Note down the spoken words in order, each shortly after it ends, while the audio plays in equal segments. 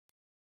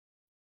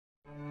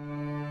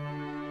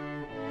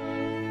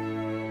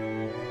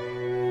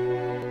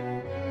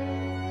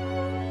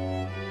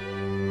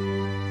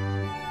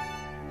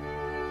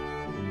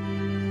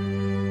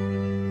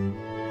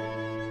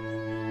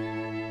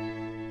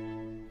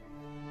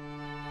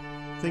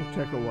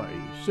ThinkTech Hawaii.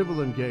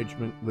 Civil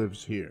engagement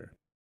lives here.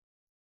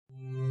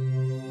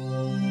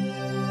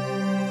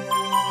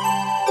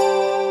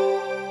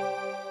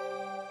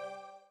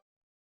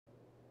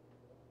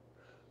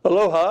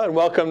 Aloha and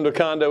welcome to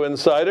Condo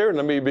Insider.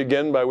 Let me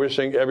begin by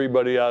wishing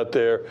everybody out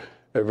there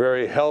a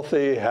very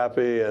healthy,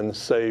 happy, and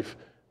safe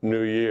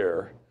new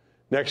year.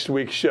 Next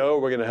week's show,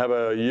 we're going to have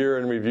a year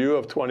in review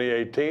of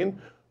 2018.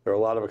 There are a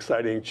lot of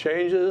exciting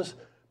changes,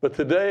 but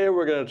today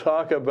we're going to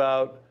talk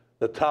about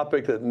the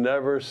topic that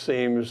never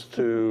seems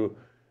to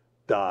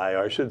die, or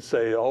I should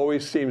say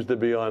always seems to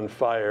be on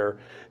fire,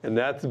 and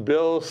that's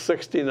Bill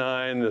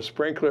 69, the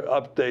sprinkler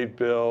update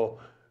bill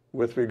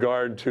with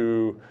regard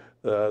to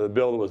the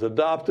bill that was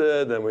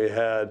adopted. Then we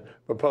had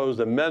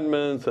proposed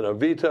amendments and a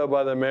veto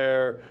by the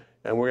mayor,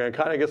 and we're going to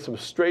kind of get some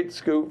straight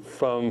scoop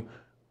from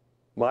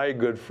my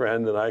good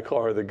friend, and I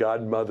call her the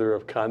godmother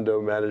of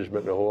condo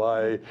management in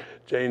Hawaii,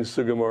 Jane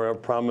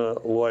Sugimura,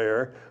 prominent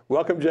lawyer.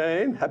 Welcome,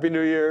 Jane. Happy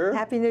New Year.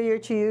 Happy New Year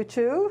to you,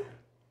 too.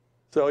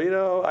 So, you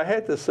know, I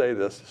hate to say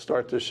this, to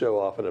start the show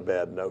off on a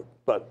bad note,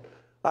 but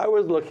I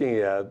was looking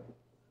at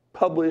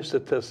published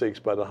statistics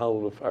by the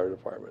Honolulu Fire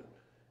Department.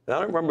 And I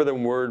don't remember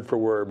them word for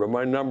word, but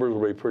my numbers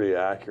will be pretty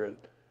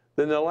accurate.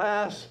 In the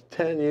last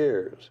 10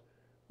 years,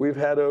 we've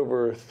had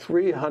over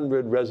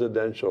 300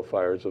 residential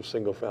fires of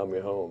single-family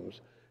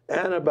homes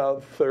and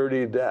about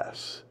 30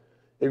 deaths.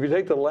 If you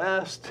take the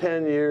last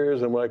 10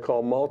 years and what I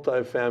call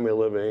multifamily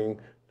living,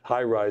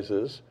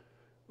 high-rises,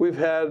 we've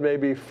had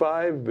maybe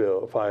 5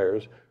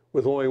 fires,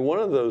 with only one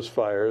of those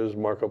fires,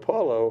 Marco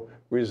Polo,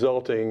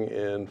 resulting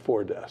in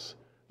 4 deaths.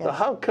 Yes. So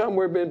how come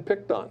we're being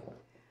picked on?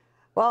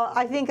 Well,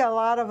 I think a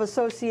lot of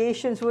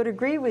associations would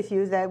agree with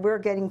you that we're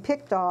getting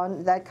picked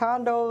on, that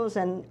condos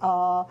and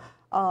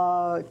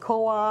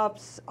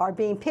co-ops are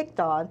being picked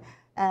on.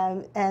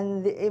 And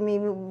I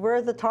mean,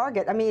 we're the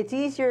target. I mean, it's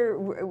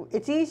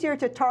easier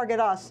to target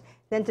us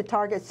than to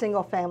target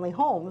single-family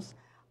homes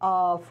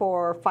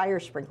for fire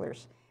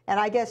sprinklers. And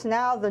I guess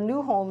now the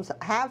new homes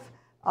have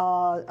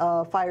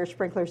fire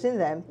sprinklers in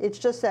them. It's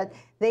just that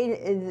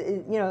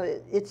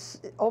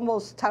it's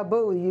almost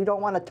taboo. You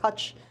don't want to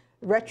touch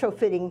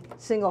retrofitting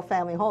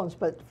single-family homes,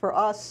 but for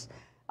us,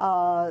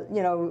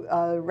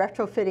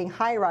 retrofitting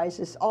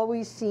high-rises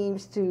always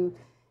seems to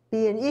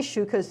be an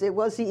issue, because it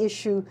was the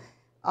issue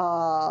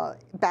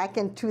back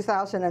in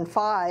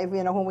 2005,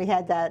 when we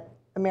had that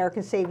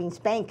American Savings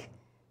Bank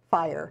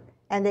fire,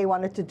 and they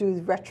wanted to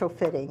do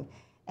retrofitting,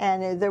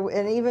 and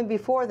even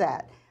before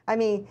that. I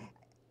mean,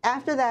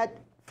 after that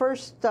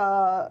first,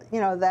 that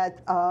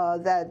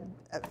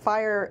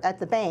fire at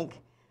the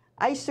bank,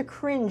 I used to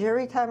cringe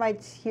every time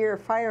I'd hear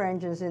fire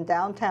engines in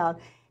downtown.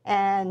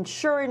 And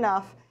sure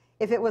enough,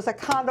 if it was a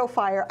condo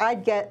fire,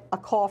 I'd get a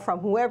call from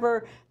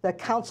whoever the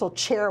council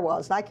chair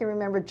was. And I can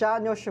remember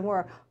John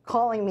Yoshimura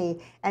calling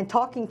me and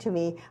talking to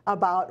me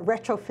about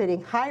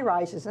retrofitting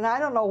high-rises. And I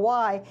don't know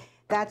why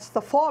that's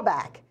the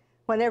fallback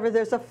whenever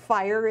there's a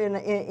fire in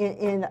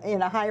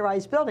a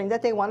high-rise building,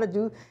 that they want to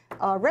do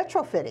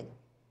retrofitting.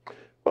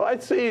 Well, I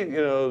see,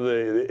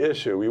 the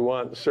issue. We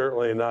want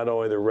certainly not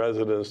only the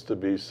residents to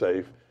be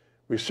safe,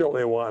 we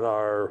certainly want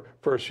our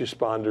first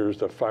responders,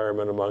 the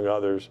firemen, among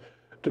others,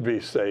 to be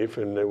safe,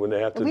 and when they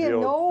have to deal with... We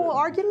have no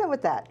argument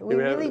with that. We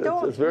really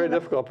don't. It's very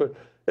difficult, but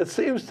it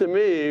seems to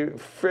me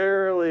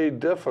fairly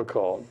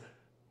difficult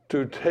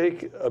to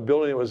take a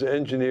building that was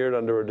engineered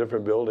under a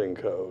different building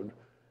code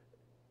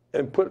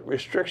and put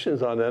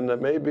restrictions on them that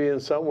may be in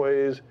some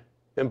ways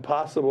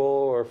impossible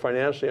or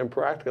financially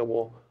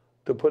impracticable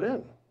to put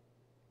in.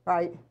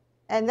 Right,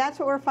 and that's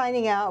what we're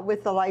finding out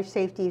with the life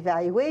safety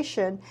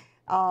evaluation.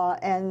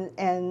 And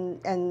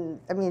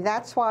I mean,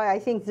 that's why I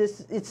think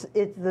this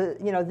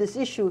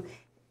issue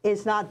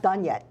is not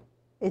done yet.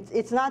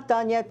 It's not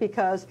done yet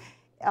because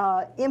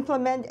I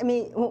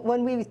mean,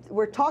 when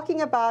we're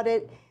talking about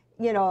it,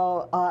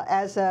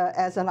 as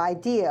an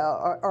idea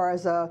or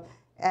as a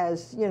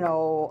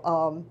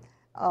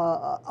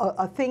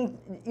thing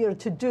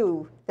to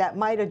do that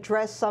might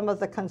address some of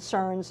the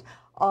concerns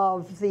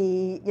of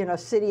the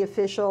city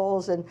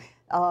officials and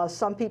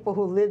some people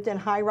who lived in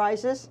high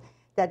rises,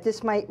 that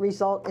this might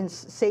result in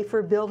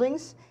safer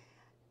buildings.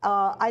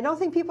 I don't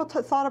think people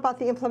thought about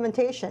the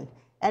implementation.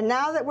 And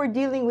now that we're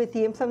dealing with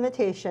the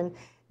implementation,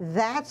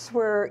 that's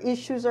where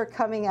issues are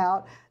coming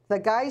out. The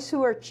guys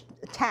who are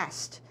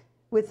tasked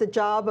with the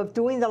job of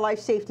doing the life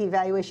safety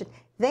evaluation,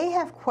 they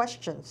have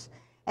questions.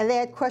 And they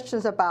had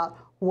questions about,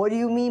 what do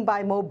you mean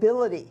by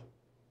mobility?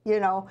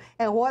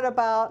 And what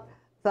about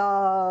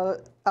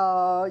the,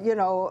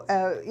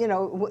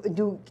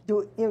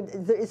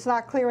 it's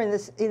not clear in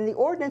the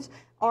ordinance,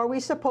 are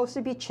we supposed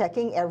to be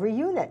checking every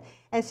unit?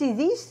 And see,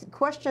 these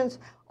questions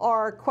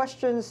are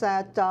questions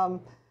that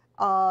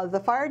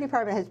the fire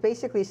department has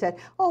basically said,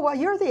 oh, well,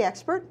 you're the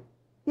expert.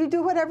 You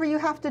do whatever you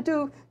have to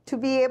do to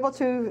be able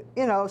to,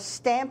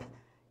 stamp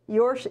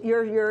your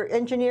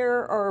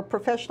engineer or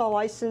professional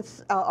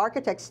licensed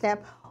architect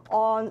stamp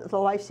on the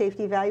life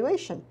safety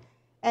evaluation.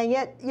 And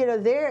yet,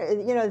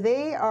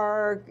 they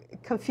are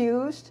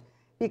confused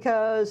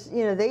because,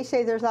 they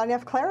say there's not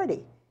enough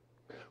clarity.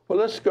 Well,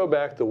 let's go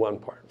back to one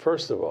part.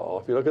 First of all,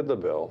 if you look at the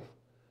bill,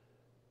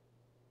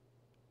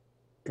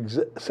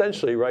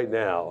 essentially right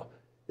now,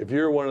 if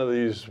you're one of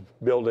these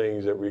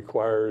buildings that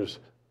requires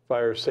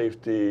fire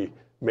safety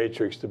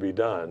matrix to be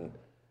done,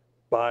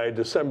 by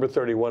December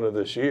 31 of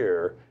this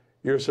year,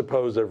 you're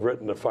supposed to have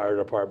written the fire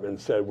department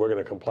and said, we're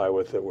going to comply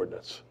with the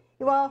ordinance.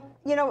 Well,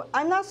 you know,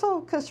 I'm not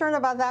so concerned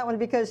about that one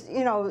because,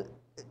 you know,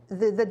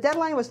 the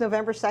deadline was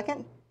November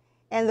 2nd.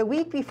 And the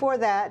week before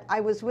that,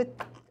 I was with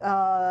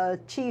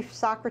Chief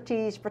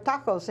Socrates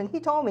Pratakos, and he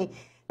told me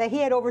that he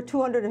had over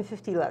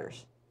 250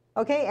 letters.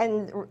 Okay,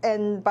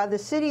 and by the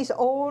city's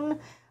own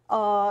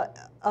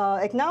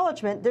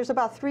acknowledgement, there's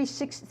about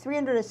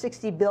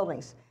 360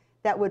 buildings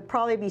that would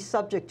probably be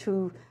subject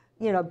to,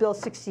 you know, Bill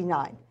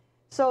 69.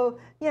 So,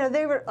 you know,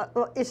 they were,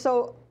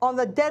 so on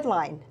the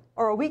deadline,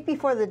 or a week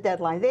before the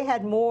deadline, they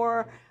had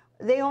more,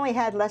 they only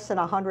had less than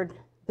 100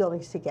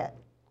 buildings to get.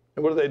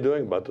 And what are they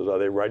doing about those? Are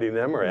they writing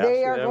them or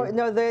asking them?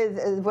 No,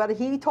 what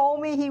he told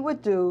me he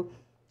would do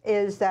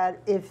is that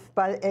if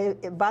by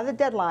the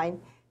deadline,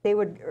 they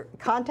would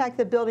contact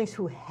the buildings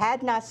who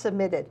had not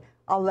submitted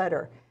a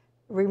letter,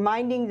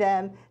 reminding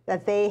them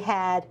that they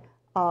had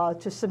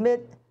to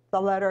submit the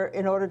letter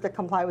in order to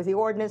comply with the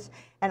ordinance.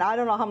 And I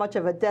don't know how much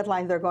of a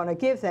deadline they're going to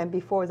give them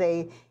before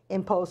they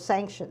impose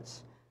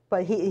sanctions.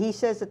 But he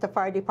says that the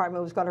fire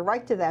department was going to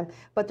write to them,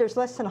 but there's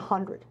less than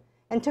 100.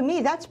 And to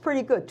me, that's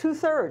pretty good.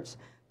 Two-thirds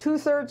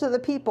of the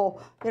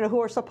people, you know, who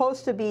are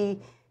supposed to be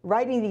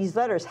writing these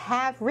letters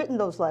have written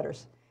those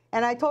letters.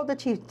 And I told the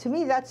chief, to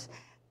me, that's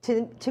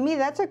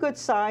a good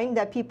sign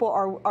that people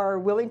are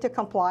willing to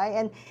comply,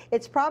 and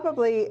it's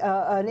probably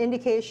an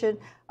indication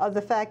of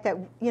the fact that,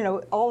 you know,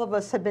 all of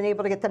us have been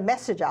able to get the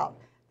message out.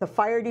 The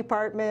fire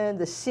department,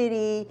 the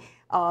city,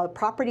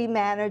 property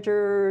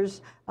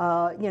managers, you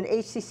know,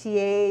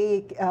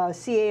 HCCA,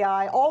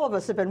 CAI, all of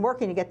us have been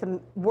working to get the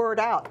word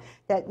out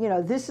that, you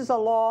know, this is a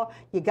law.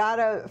 You got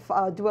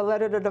to do a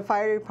letter to the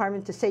fire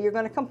department to say you're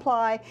going to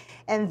comply,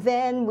 and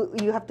then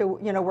you have to,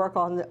 you know, work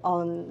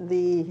on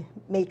the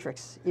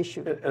matrix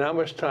issue. And how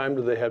much time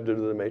do they have to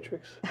do the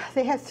matrix?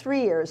 They have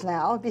 3 years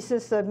now.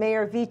 Since the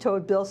mayor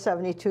vetoed Bill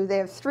 72, they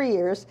have 3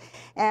 years,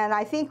 and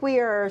I think we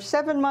are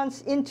 7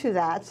 months into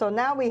that. So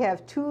now we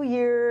have 2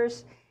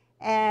 years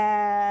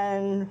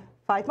and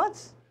 5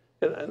 months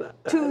to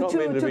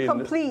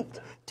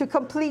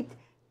complete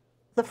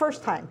the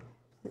first time,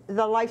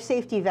 the life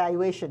safety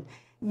evaluation.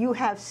 You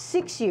have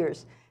 6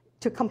 years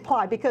to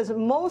comply because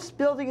most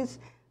buildings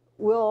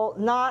will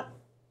not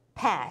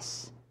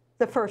pass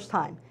the first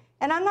time.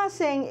 And I'm not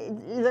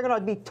saying they're going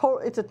to be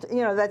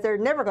you know, that they're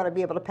never going to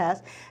be able to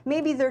pass.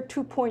 Maybe they're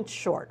 2 points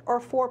short or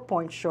 4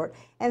 points short.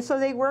 And so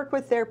they work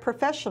with their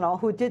professional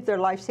who did their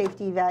life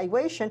safety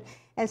evaluation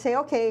and say,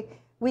 okay,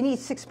 we need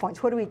 6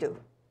 points. What do we do?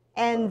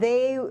 And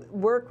they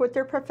work with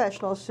their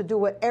professionals to do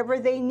whatever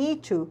they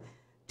need to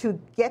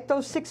get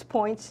those 6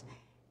 points,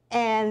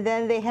 and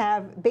then they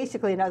have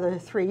basically another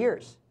 3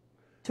 years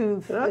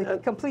to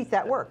complete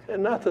that work.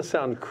 And not to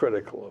sound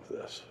critical of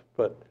this,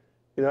 but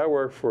you know, I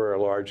work for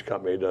a large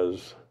company that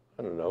does,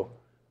 I don't know,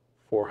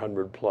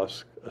 400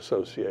 plus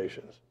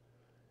associations.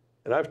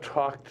 And I've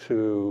talked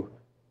to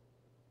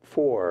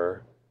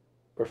 4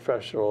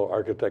 professional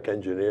architect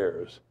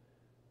engineers.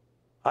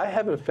 I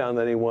haven't found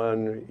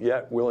anyone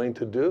yet willing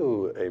to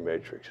do a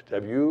matrix.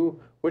 Have you?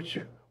 What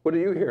are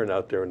you hearing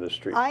out there in the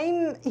street?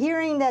 I'm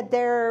hearing that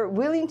they're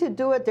willing to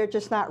do it. They're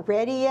just not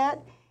ready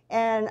yet.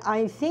 And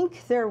I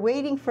think they're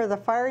waiting for the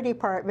fire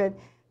department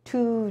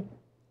to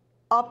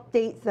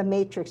update the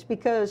matrix,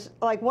 because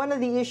like one of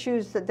the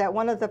issues that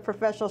one of the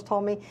professionals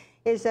told me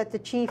is that the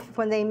chief,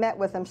 when they met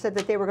with them, said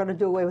that they were going to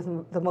do away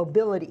with the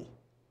mobility.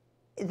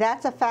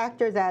 That's a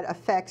factor that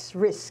affects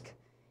risk.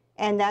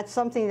 And that's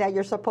something that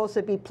you're supposed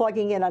to be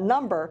plugging in a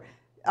number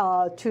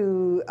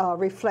to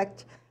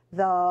reflect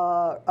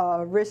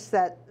the risk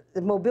that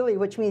the mobility,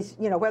 which means,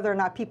 you know, whether or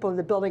not people in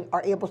the building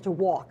are able to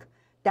walk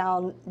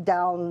down,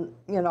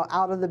 you know,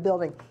 out of the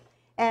building.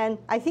 And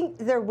I think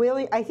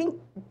I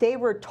think they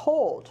were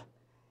told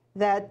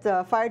that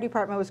the fire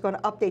department was going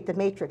to update the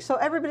matrix. So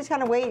everybody's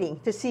kind of waiting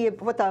to see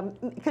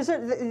because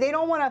they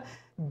don't want to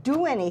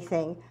do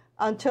anything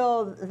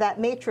until that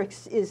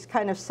matrix is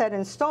kind of set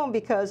in stone,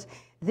 because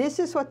this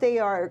is what they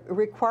are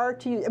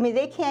required to use. I mean,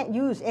 they can't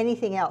use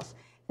anything else.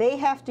 They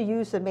have to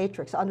use the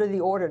matrix under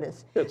the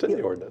ordinance. It's in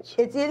the ordinance.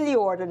 It's in the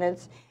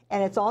ordinance,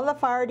 and it's on the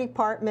fire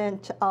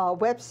department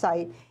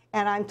website.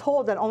 And I'm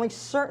told that only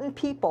certain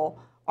people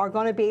are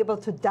going to be able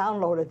to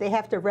download it. They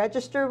have to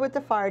register with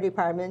the fire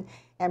department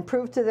and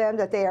prove to them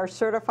that they are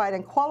certified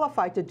and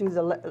qualified to do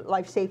the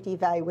life safety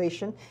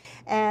evaluation.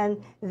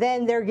 And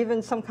then they're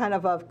given some kind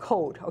of a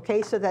code,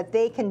 okay, so that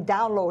they can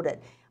download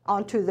it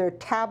onto their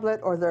tablet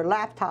or their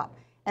laptop.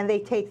 And they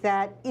take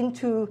that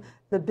into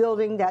the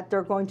building that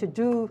they're going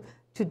to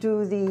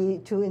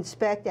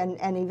inspect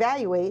and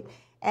evaluate,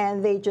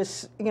 and they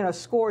just, you know,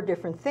 score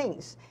different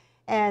things.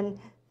 And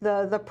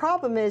the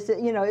problem is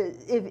that, you know,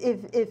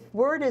 if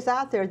word is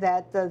out there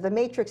that the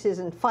matrix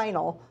isn't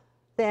final,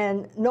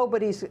 then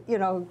nobody's, you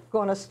know,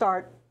 going to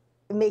start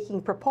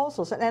making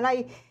proposals. And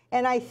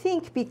I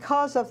think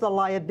because of the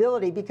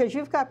liability, because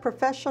you've got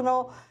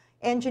professional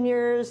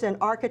engineers and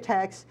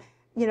architects,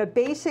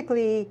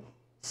 basically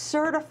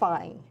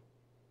certifying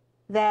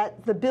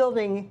that the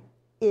building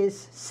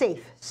is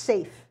safe,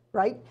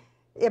 right?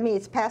 I mean,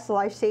 it's passed the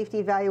life safety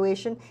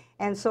evaluation.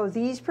 And so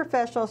these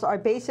professionals are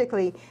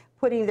basically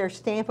putting their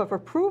stamp of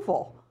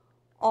approval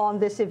on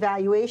this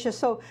evaluation.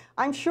 So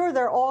I'm sure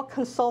they're all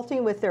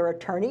consulting with their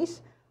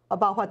attorneys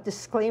about what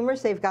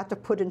disclaimers they've got to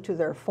put into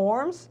their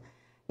forms,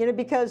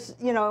 because,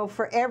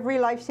 for every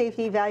life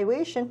safety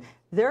evaluation,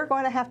 they're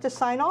going to have to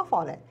sign off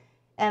on it.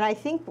 And I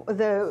think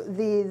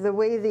the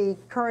way the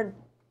current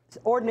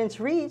ordinance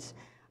reads,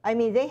 I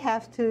mean, they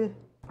have to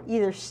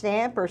either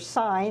stamp or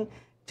sign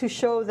to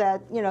show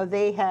that,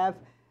 they have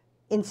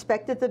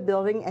inspected the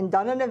building and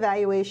done an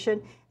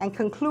evaluation and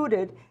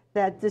concluded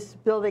that this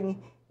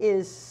building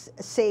is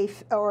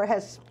safe or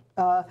has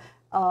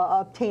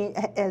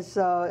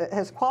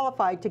has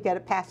qualified to get a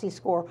passing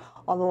score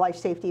on the life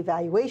safety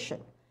evaluation.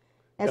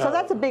 And so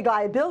that's a big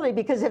liability,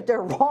 because if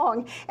they're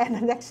wrong and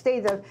the next day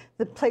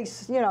the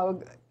place,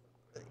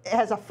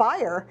 has a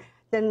fire,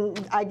 then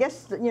I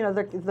guess,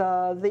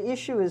 the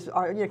issue is,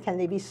 can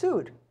they be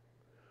sued?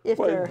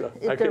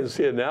 I can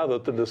see it now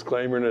that the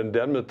disclaimer and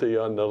indemnity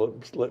on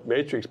the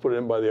matrix put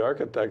in by the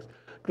architects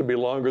could be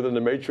longer than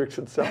the matrix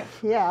itself.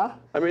 Yeah.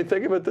 I mean,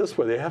 think of it this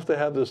way. They have to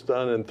have this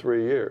done in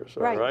 3 years,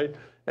 all right?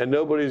 And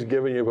nobody's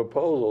giving you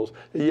proposals.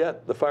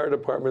 Yet the fire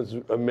department's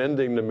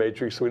amending the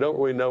matrix, so we don't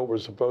really know what we're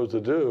supposed to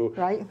do.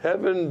 Right.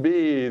 Heaven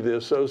be the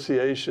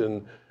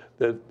association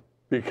that,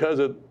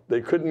 because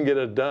they couldn't get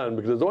it done,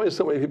 because there's only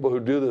so many people who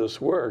do this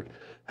work,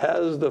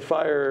 has the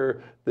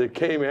fire that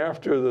came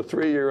after the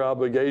 3-year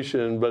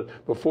obligation,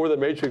 but before the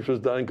matrix was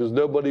done, because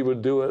nobody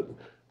would do it.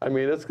 I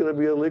mean, it's going to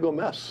be a legal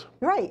mess.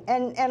 Right,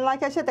 and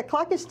like I said, the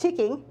clock is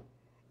ticking,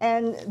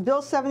 and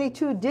Bill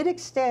 72 did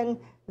extend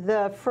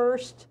the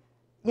first,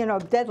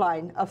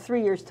 deadline of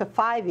 3 years to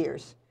 5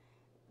 years,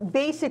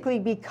 basically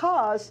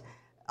because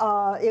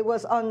it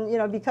was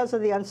because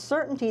of the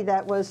uncertainty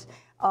that was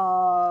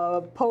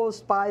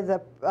posed by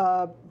the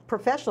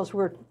professionals who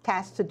were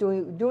tasked to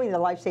doing the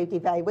life safety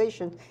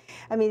evaluation.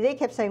 I mean, they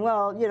kept saying,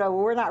 well,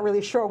 we're not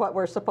really sure what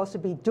we're supposed to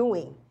be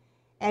doing,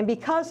 and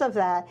because of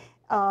that.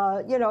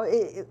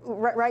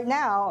 Right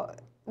now,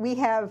 we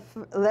have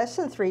less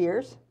than 3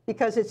 years,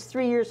 because it's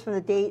 3 years from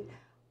the date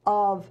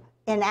of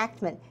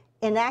enactment.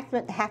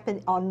 Enactment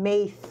happened on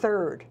May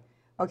 3rd.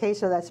 Okay,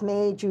 so that's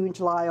May, June,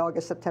 July,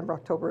 August, September,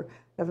 October,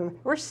 November.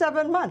 We're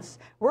 7 months.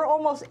 We're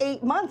almost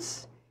 8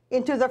 months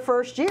into the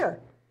first year.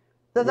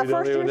 The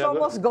first year's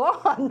almost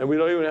gone. And we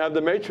don't even have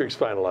the matrix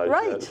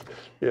finalized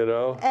yet,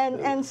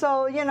 And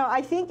so,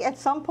 I think at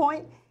some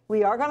point,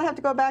 we are going to have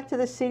to go back to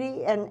the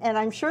city, and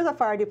I'm sure the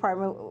fire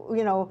department,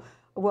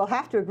 will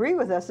have to agree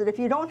with us that if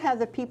you don't have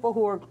the people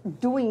who are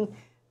doing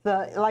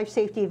the life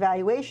safety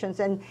evaluations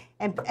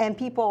and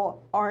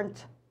people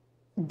aren't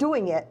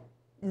doing it,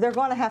 they're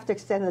going to have to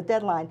extend the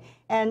deadline.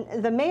 And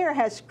the mayor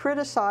has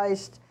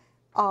criticized,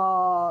 a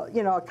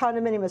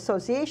condominium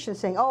association,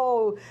 saying,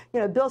 oh,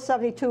 Bill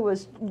 72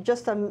 was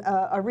just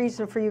a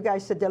reason for you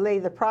guys to delay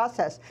the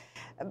process.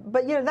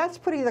 But, that's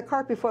putting the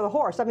cart before the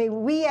horse. I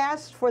mean, we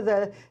asked for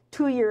the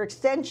 2-year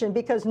extension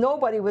because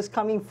nobody was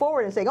coming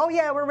forward and saying, oh,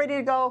 yeah, we're ready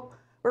to go.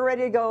 We're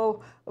ready to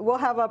go. We'll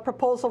have a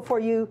proposal for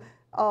you.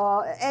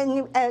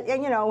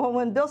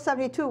 When Bill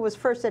 72 was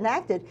first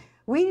enacted,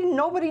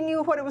 nobody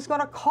knew what it was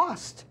going to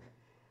cost.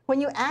 When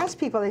you ask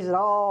people, they said,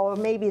 oh,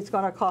 maybe it's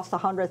going to cost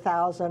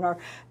 $100,000 or,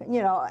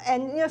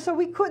 so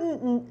we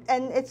couldn't,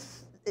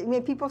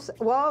 and people say,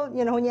 well,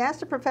 when you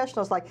ask the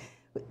professionals, like,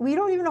 we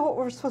don't even know what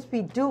we're supposed to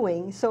be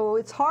doing, so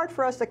it's hard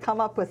for us to come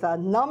up with a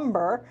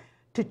number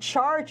to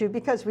charge you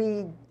because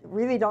we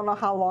really don't know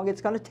how long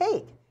it's going to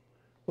take.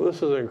 Well,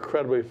 this is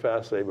incredibly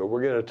fascinating, but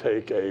we're going to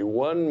take a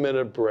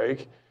 1-minute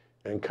break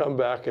and come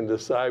back and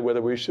decide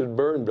whether we should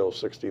burn Bill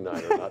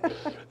 69 or not.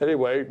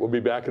 Anyway, we'll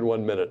be back in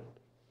 1 minute.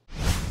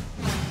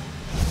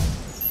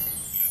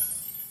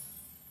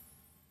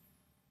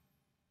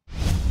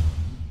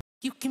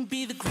 You can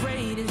be the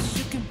greatest,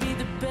 you can be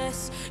the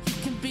best, you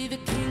can be the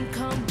king,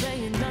 come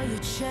banging on your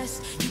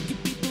chest. You can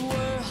beat the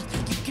world,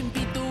 you can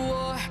beat the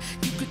war,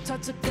 you could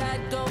touch a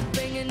God, go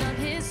banging on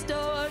his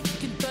door. You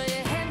can throw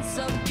your hands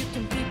up, you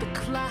can beat the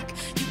clock,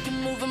 you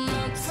can move a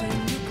mountain,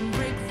 you can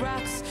break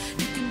rocks,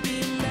 you can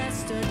be a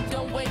master,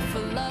 don't wait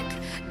for luck.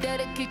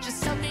 Dedicate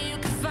yourself and you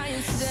can find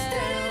yourself.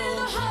 Standing in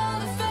the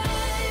Hall of Fame.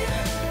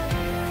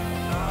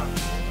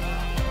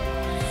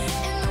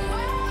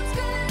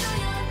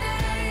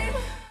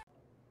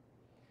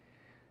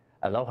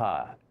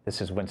 Aloha, this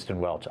is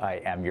Winston Welch.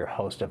 I am your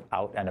host of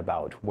Out and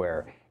About,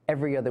 where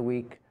every other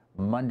week,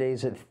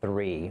 Mondays at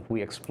 3,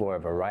 we explore a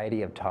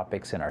variety of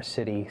topics in our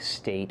city,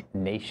 state,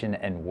 nation,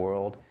 and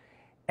world,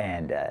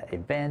 and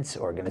events,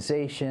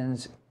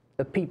 organizations,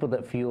 the people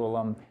that fuel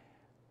them.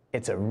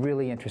 It's a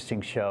really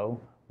interesting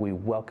show. We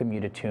welcome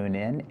you to tune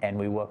in, and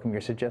we welcome your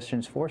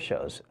suggestions for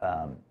shows.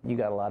 You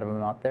got a lot of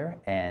them out there,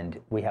 and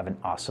we have an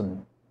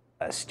awesome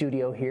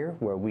studio here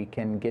where we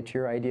can get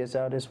your ideas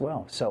out as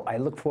well. So I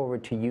look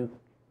forward to you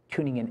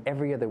tuning in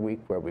every other week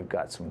where we've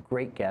got some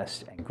great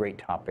guests and great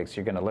topics.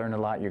 You're going to learn a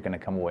lot. You're going to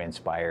come away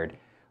inspired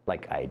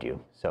like I do.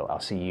 So I'll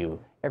see you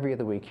every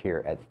other week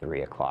here at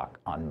 3 o'clock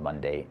on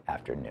Monday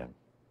afternoon.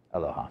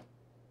 Aloha.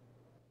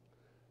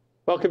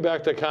 Welcome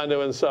back to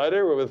Condo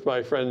Insider. We're with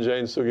my friend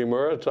Jane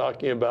Sugimura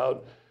talking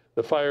about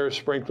the fire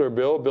sprinkler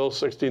bill, Bill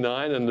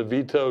 69, and the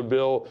vetoed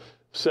Bill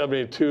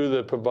 72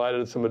 that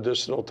provided some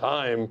additional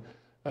time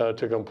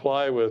to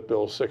comply with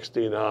Bill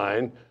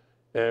 69.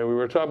 And we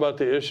were talking about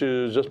the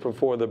issues just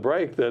before the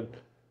break that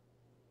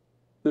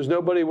there's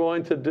nobody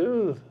willing to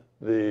do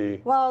the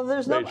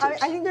there's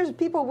matrix. I think there's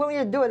people willing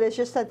to do it. It's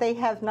just that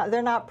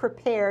they're not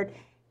prepared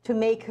to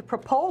make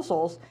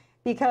proposals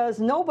because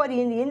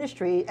nobody in the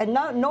industry and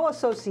no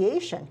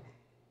association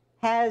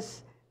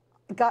has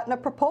gotten a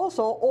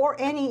proposal or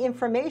any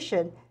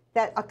information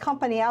that a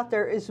company out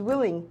there is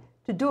willing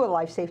to do a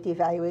life safety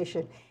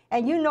evaluation.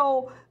 And with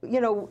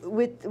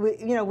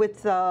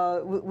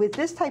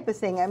this type of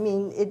thing, I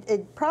mean,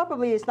 it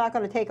probably is not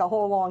going to take a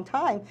whole long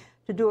time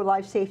to do a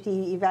life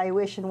safety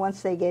evaluation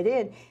once they get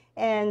in.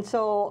 And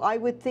so I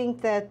would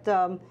think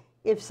that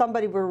if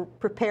somebody were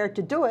prepared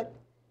to do it,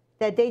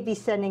 that they'd be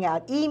sending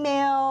out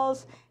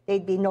emails,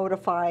 they'd be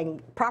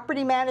notifying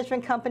property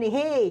management company,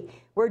 hey,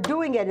 we're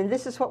doing it, and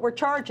this is what we're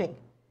charging.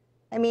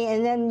 I mean,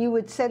 and then you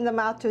would send them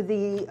out to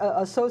the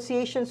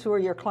associations who are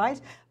your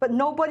clients, but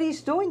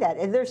nobody's doing that.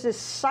 And there's this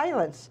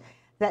silence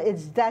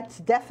that's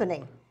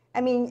deafening. I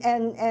mean,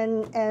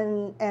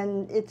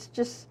 and it's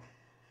just,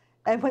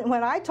 and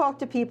when I talk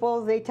to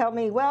people, they tell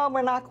me, well,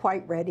 we're not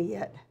quite ready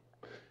yet.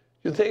 Do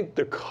you think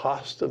the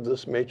cost of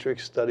this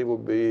matrix study will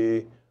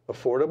be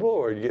affordable,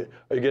 or are you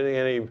getting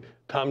any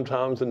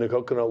tom-toms in the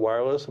Coconut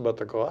Wireless about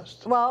the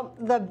cost? Well,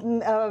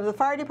 the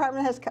fire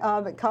department has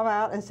come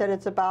out and said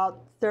it's about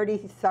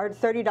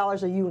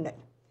 $30 a unit.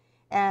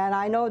 And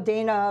I know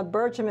Dana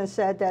Bergman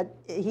said that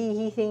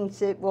he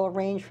thinks it will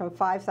range from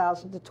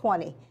 $5,000 to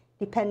 $20,000,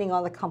 depending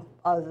on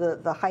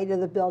the height of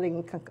the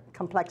building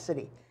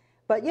complexity.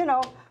 But,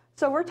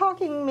 so we're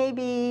talking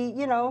maybe,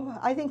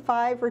 I think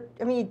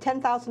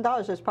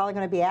 $10,000 is probably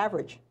going to be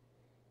average.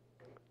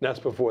 That's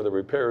before the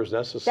repairs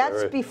necessary.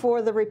 That's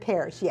before the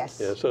repairs,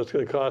 yes. Yeah, so it's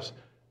going to cost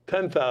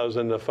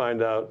 $10,000 to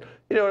find out.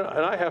 And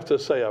I have to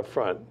say up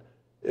front,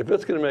 if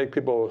it's going to make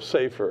people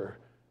safer,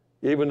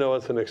 even though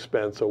it's an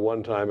expense, a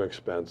one-time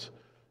expense,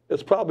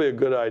 it's probably a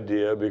good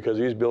idea because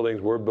these buildings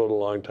were built a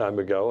long time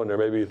ago, and there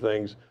may be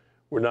things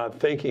we're not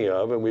thinking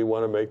of, and we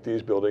want to make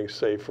these buildings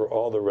safe for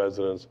all the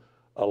residents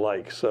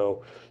alike.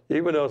 So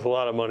even though it's a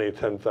lot of money,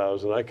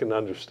 $10,000, I can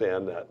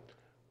understand that.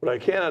 What I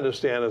can't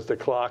understand is the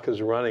clock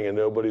is running and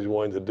nobody's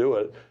willing to do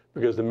it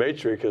because the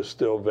matrix is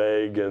still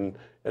vague and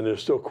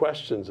there's still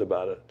questions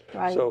about it.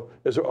 Right. So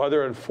are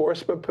there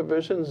enforcement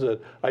provisions that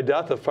I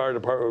doubt the fire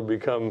department would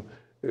become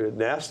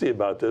nasty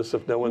about this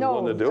if no one's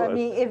willing to do it? I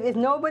mean,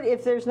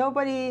 if there's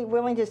nobody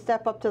willing to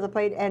step up to the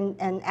plate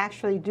and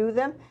actually do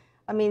them,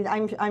 I mean,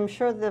 I'm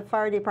sure the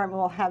fire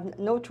department will have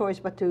no choice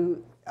but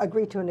to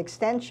agree to an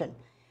extension.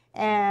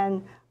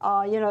 And,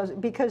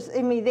 because,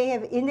 I mean, they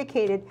have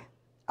indicated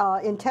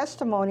in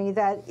testimony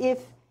that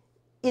if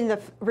in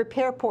the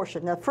repair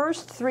portion, the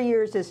first 3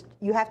 years is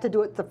you have to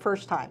do it the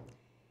first time.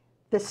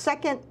 The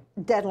second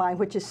deadline,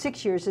 which is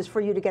 6 years, is for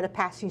you to get a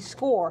passing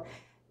score.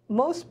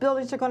 Most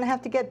buildings are going to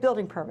have to get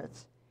building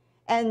permits.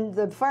 And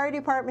the fire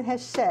department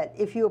has said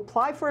if you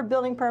apply for a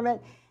building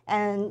permit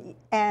and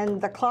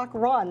the clock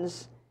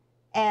runs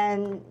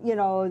and,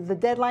 the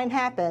deadline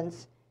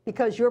happens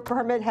because your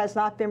permit has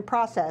not been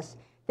processed,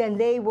 then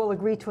they will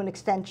agree to an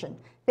extension.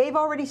 They've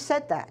already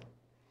said that.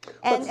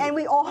 And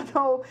we all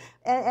know,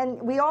 and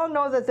we all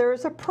know that there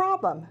is a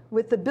problem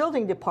with the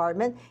building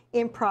department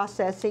in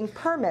processing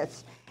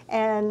permits.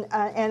 And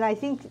I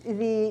think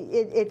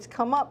it's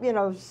come up,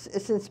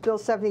 since Bill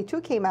 72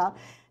 came out,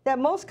 that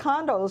most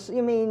condos,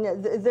 I mean,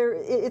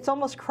 it's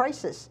almost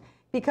crisis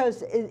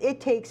because it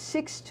takes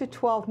 6 to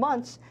 12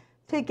 months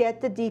to get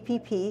the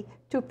DPP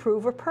to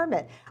approve a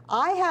permit.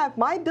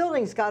 My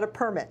building's got a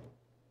permit,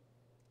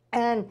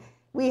 and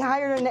we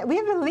have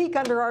a leak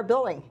under our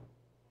building.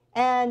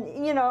 And,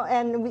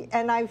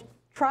 I've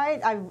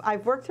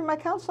worked through my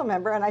council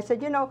member, and I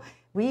said,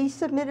 we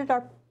submitted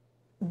our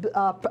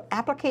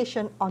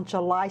application on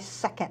July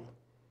 2nd.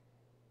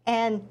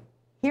 And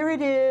here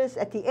it is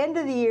at the end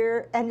of the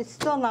year, and it's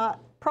still not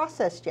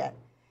processed yet.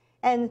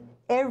 And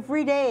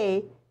every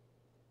day,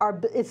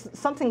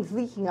 something's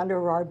leaking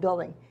under our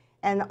building.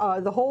 And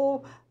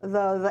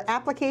the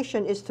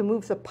application is to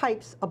move the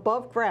pipes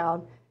above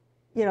ground,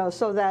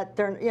 so that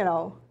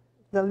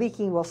the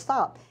leaking will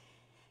stop.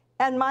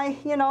 And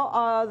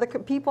the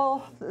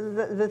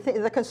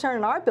concern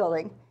in our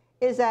building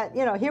is that,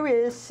 here it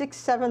is, 6,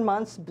 7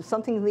 months,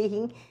 something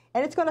leaking,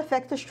 and it's going to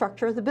affect the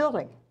structure of the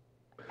building.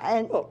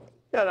 And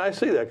and I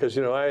see that because,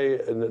 I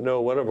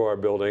know one of our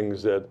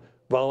buildings that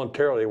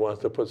voluntarily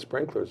wants to put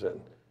sprinklers in.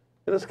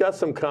 And it's got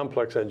some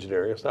complex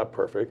engineering. It's not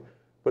perfect.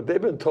 But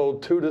they've been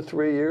told 2 to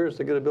 3 years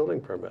to get a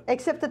building permit.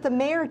 Except that the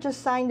mayor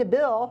just signed a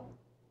bill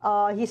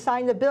he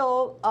signed the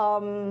bill.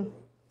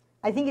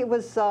 I think it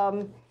was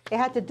it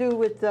had to do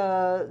with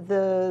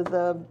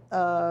the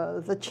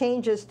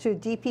changes to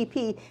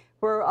DPP,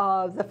 where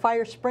the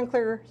fire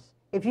sprinklers.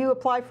 If you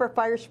apply for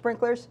fire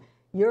sprinklers,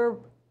 your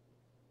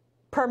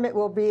permit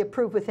will be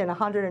approved within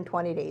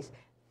 120 days.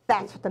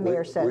 That's what the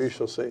mayor says. We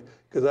shall see.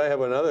 Because I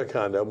have another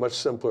condo, much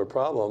simpler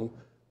problem,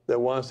 that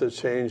wants to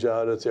change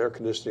out its air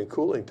conditioning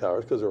cooling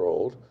towers because they're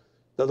old.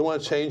 Doesn't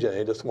want to change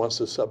anything, just wants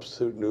to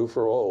substitute new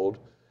for old.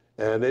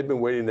 And they've been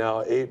waiting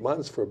now 8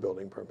 months for a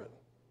building permit.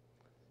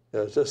 You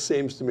know, it just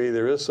seems to me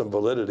there is some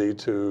validity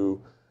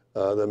to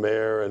the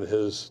mayor and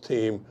his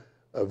team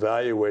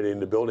evaluating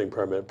the building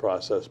permit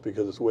process,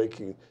 because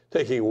it's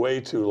taking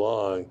way too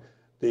long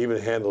to even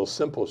handle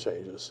simple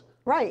changes.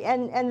 Right,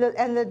 and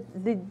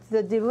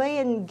the delay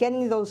in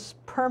getting those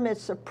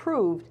permits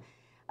approved.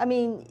 I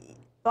mean,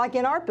 like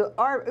in our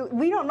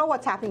we don't know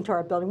what's happening to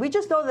our building. We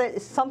just know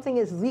that something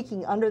is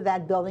leaking under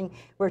that building.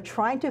 We're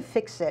trying to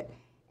fix it,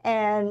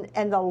 and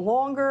the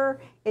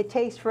longer it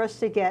takes for us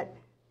to get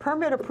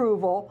permit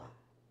approval,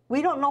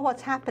 we don't know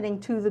what's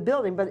happening to the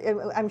building. But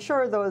I'm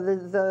sure though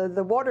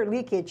the water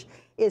leakage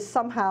is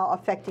somehow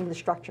affecting the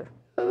structure.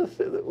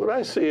 What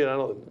I see, and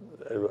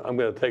I'm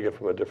going to take it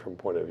from a different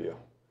point of view.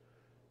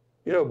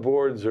 You know,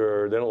 boards they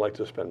don't like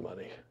to spend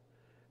money,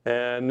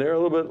 and they're a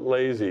little bit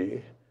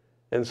lazy.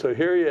 And so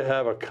here you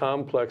have a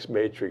complex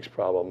matrix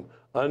problem,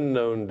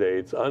 unknown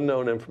dates,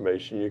 unknown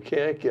information. You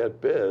can't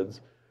get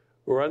bids.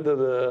 Or under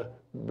the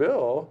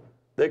bill,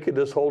 they could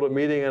just hold a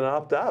meeting and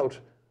opt out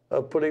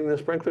of putting the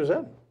sprinklers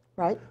in.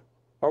 Right.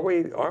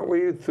 Aren't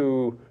we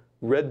through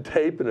red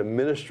tape and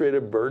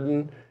administrative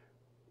burden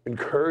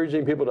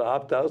encouraging people to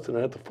opt out so they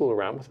don't have to fool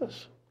around with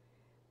this?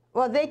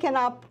 Well, they can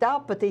opt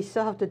out, but they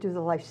still have to do the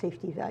life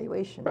safety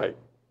evaluation. Right.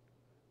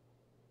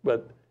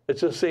 But it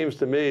just seems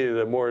to me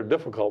the more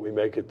difficult we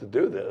make it to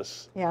do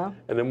this, yeah,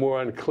 and the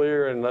more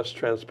unclear and less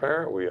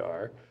transparent we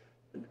are.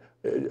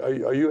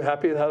 Are you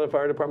happy with how the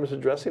fire department's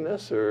addressing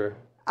this, or?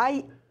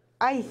 I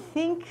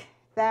think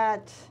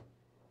they're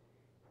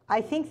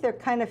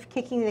kind of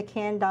kicking the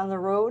can down the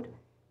road.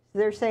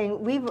 They're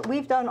saying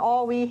we've done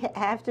all we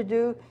have to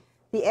do.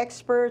 The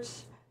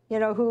experts, you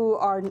know, who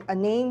are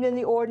named in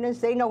the ordinance,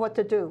 they know what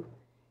to do.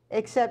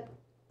 Except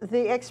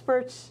the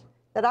experts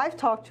that I've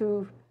talked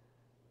to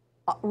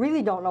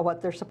really don't know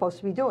what they're supposed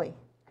to be doing.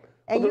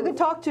 And you can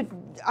talk to,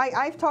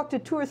 I've talked to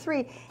 2 or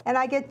 3, and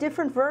I get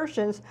different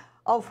versions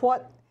of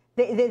what,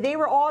 they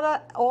were all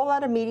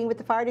at a meeting with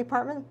the fire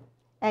department,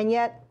 and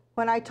yet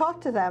when I talk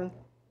to them,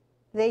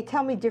 they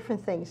tell me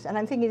different things. And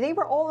I'm thinking they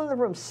were all in the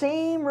room,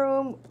 same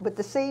room with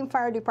the same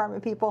fire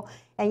department people,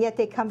 and yet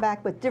they come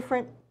back with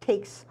different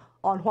takes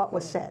on what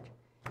was said.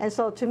 And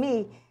so to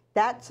me,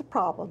 that's a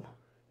problem.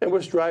 And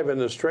what's driving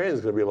this train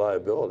is going to be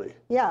liability.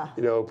 Yeah.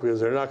 You know, because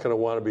they're not going to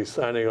want to be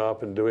signing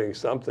off and doing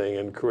something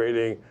and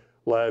creating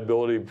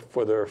liability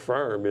for their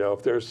firm. You know,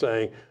 if they're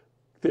saying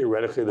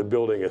theoretically the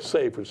building is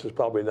safe, which is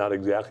probably not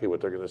exactly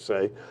what they're going to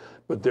say,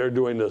 but they're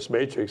doing this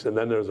matrix and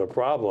then there's a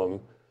problem,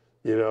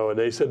 you know, and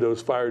they said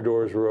those fire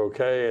doors were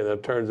okay, and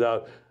it turns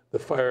out the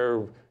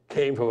fire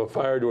came from a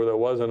fire door that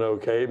wasn't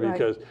okay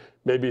because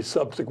maybe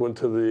subsequent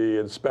to the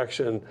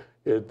inspection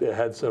it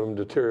had some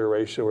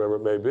deterioration, whatever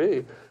it may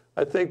be.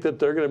 I think that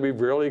they're going to be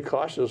really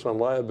cautious on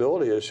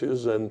liability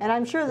issues, and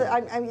I'm sure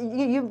that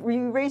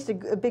you raised a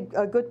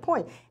good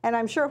point. And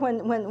I'm sure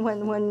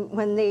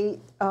when they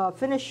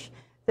finish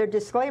their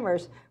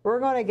disclaimers, we're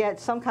going to get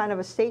some kind of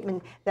a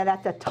statement that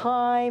at the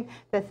time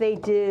that they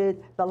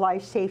did the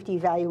life safety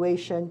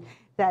evaluation,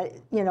 that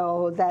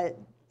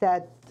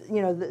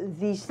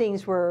these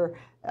things were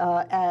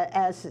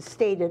as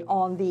stated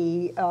on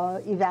the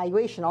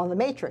evaluation on the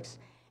matrix,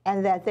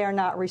 and that they're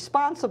not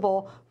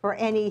responsible for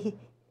any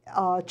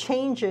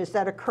changes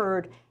that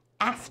occurred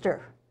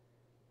after,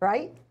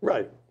 right?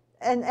 Right.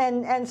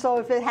 And so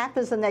if it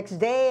happens the next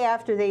day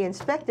after they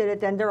inspected it,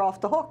 then they're off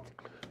the hook.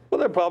 Well,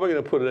 they're probably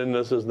going to put it in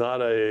this as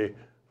not a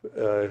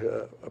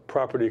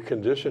property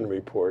condition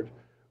report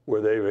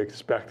where they've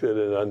inspected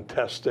and done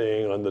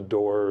testing on the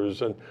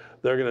doors, and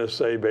they're going to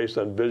say based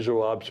on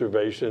visual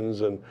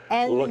observations and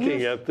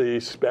looking at the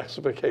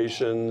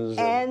specifications.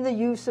 And the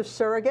use of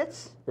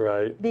surrogates.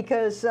 Right.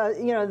 Because,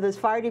 the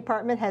fire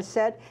department has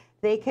said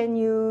they can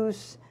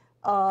use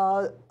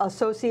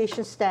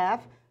association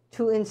staff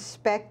to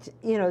inspect,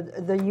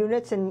 the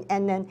units and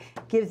then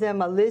give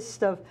them a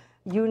list of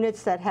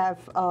units that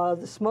have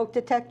the smoke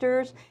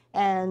detectors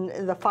and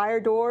the fire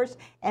doors,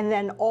 and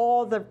then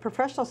all the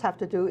professionals have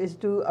to do is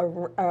do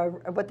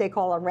what they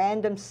call a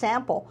random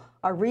sample,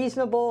 a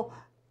reasonable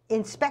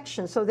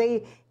inspection. So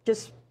they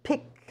just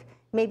pick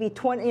maybe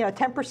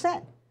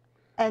 10%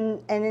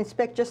 and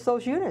inspect just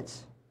those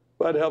units.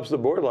 Well, it helps the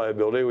board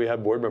liability. We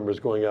have board members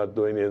going out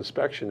doing the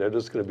inspection. They're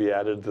just going to be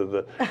added to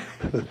the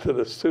to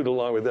the suit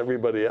along with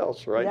everybody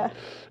else, right? Yeah.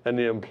 And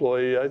the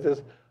employee,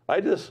 it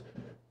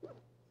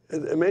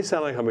may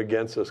sound like I'm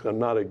against this. I'm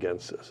not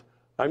against this.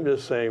 I'm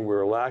just saying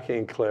we're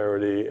lacking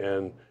clarity,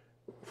 and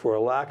for a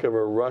lack of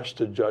a rush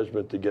to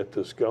judgment to get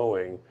this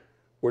going,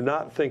 we're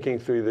not thinking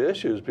through the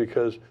issues,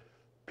 because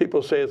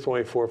people say it's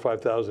only 4,000 or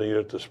 5,000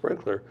 units to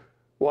sprinkler.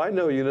 Well, I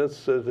know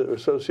units,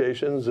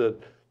 associations that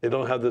they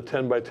don't have the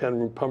 10 by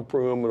 10 pump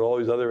room and all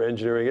these other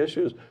engineering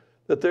issues,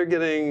 that they're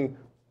getting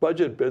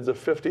budget bids of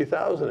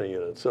 50,000 a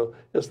unit. So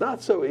it's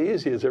not so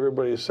easy as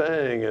everybody's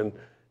saying.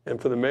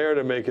 And for the mayor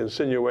to make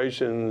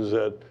insinuations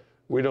that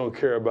we don't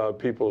care about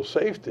people's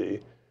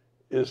safety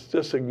is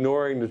just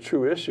ignoring the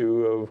true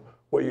issue of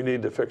what you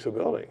need to fix a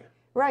building.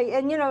 Right,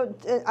 and you know,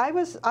 I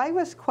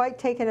was quite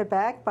taken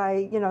aback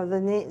by, you know,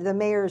 the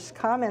mayor's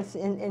comments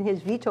in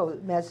his veto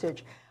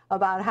message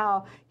about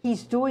how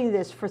he's doing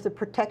this for the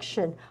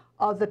protection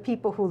of the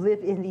people who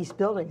live in these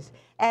buildings.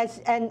 And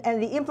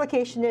the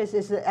implication is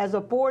that as a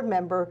board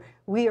member,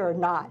 we are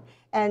not.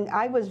 And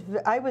I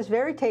was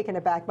very taken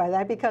aback by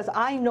that, because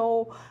I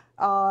know,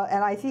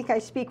 and I think I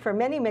speak for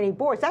many, many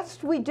boards,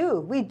 that's what we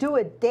do. We do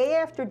it day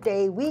after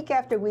day, week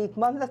after week,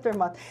 month after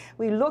month.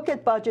 We look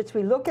at budgets,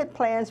 we look at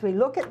plans, we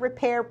look at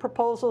repair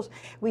proposals,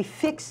 we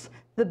fix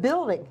the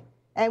building.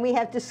 And we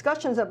have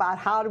discussions about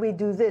how do we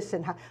do this,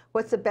 and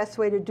what's the best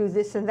way to do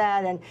this and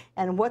that,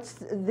 and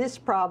what's this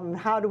problem,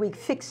 how do we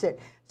fix it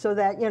so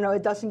that, you know,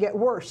 it doesn't get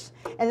worse.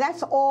 And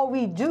that's all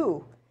we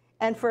do.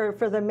 And for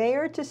the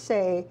mayor to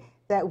say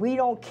that we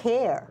don't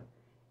care,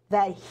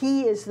 that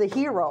he is the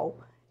hero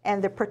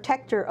and the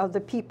protector of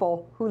the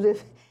people who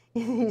live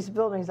in these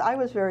buildings, I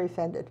was very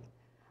offended.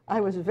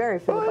 I was very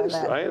offended by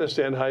that. I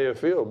understand how you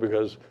feel,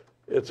 because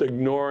it's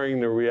ignoring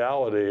the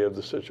reality of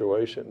the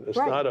situation. It's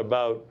not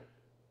about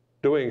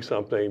doing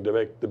something to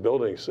make the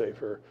building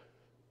safer.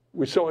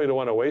 We certainly don't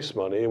want to waste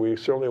money. We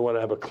certainly want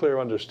to have a clear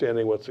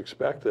understanding what's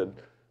expected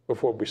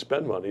before we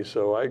spend money.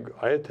 So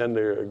I tend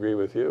to agree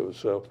with you.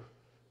 So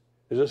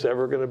is this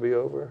ever going to be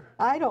over?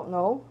 I don't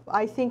know.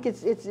 I think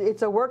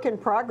it's a work in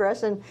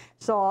progress. And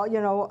so, you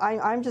know,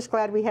 I'm just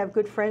glad we have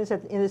good friends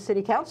in the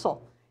city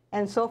council.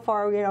 And so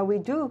far, you know, we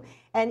do.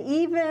 And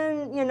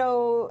even, you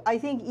know, I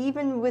think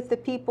even with the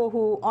people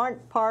who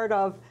aren't part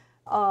of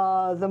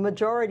the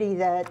majority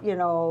that, you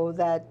know,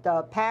 that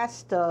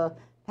passed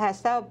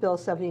out Bill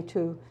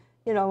 72,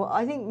 you know,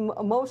 I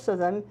think most of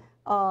them,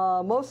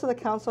 most of the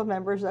council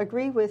members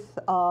agree with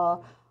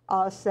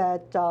us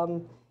that,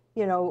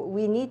 you know,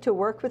 we need to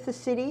work with the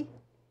city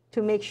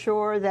to make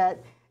sure that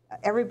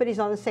everybody's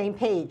on the same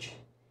page.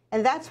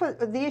 And that's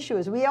what the issue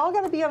is. We all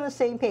got to be on the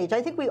same page.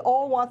 I think we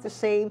all want the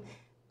same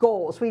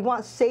goals. We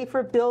want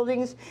safer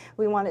buildings.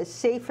 We want it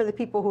safe for the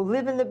people who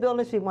live in the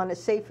buildings. We want it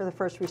safe for the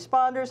first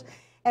responders.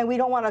 And we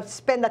don't want to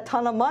spend a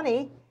ton of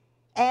money,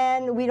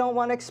 and we don't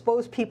want to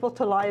expose people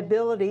to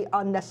liability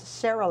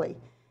unnecessarily.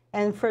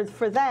 And for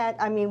that,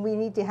 I mean, we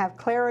need to have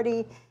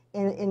clarity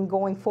in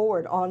going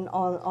forward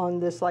on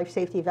this life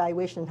safety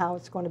evaluation and how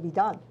it's going to be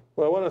done.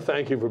 Well, I want to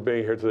thank you for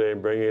being here today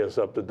and bringing us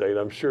up to date.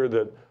 I'm sure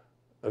that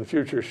on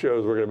future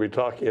shows we're going to be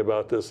talking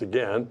about this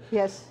again.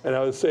 Yes. And I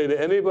would say to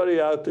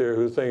anybody out there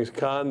who thinks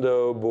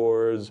condo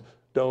boards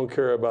don't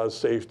care about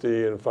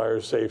safety and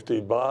fire safety,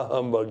 bah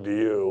humbug to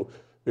you.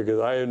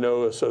 Because I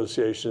know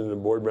associations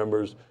and board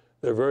members,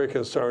 they're very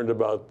concerned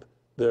about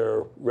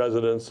their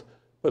residents,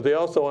 but they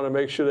also want to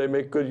make sure they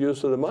make good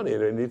use of the money,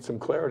 and they need some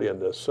clarity on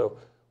this. So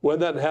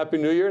with that, Happy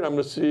New Year, and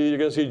you're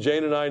going to see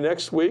Jane and I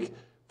next week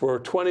for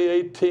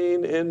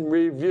 2018 in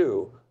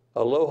review.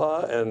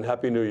 Aloha and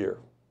Happy New Year.